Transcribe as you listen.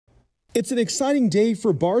It's an exciting day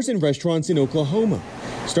for bars and restaurants in Oklahoma.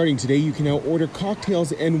 Starting today, you can now order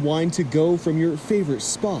cocktails and wine to go from your favorite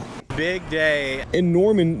spot. Big day. In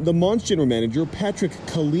Norman, the Mont's general manager, Patrick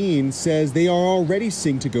Colleen, says they are already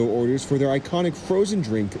seeing to-go orders for their iconic frozen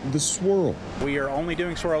drink, the Swirl. We are only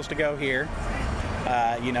doing swirls to go here.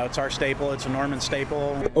 It's our staple. It's a Norman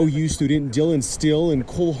staple. OU student Dylan Still and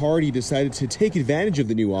Cole Hardy decided to take advantage of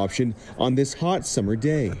the new option on this hot summer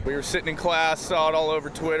day. We were sitting in class, saw it all over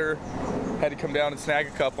Twitter, had to come down and snag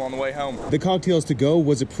a couple on the way home. The cocktails to go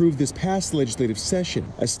was approved this past legislative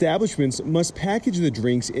session. Establishments must package the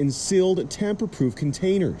drinks in sealed, tamper-proof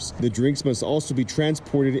containers. The drinks must also be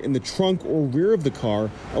transported in the trunk or rear of the car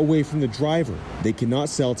away from the driver. They cannot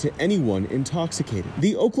sell to anyone intoxicated.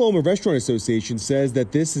 The Oklahoma Restaurant Association says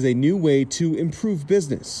that this is a new way to improve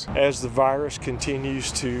business. As the virus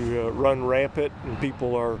continues to run rampant and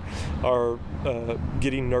people are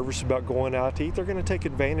getting nervous about going out to eat, they're going to take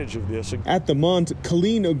advantage of this. At the Mont,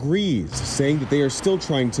 Colleen agrees, saying that they are still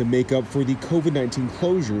trying to make up for the COVID-19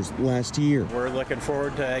 closures last year. We're looking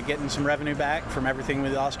forward to getting some revenue back from everything we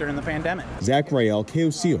lost during the pandemic. Zach Rael,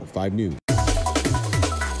 KOCO 5 News.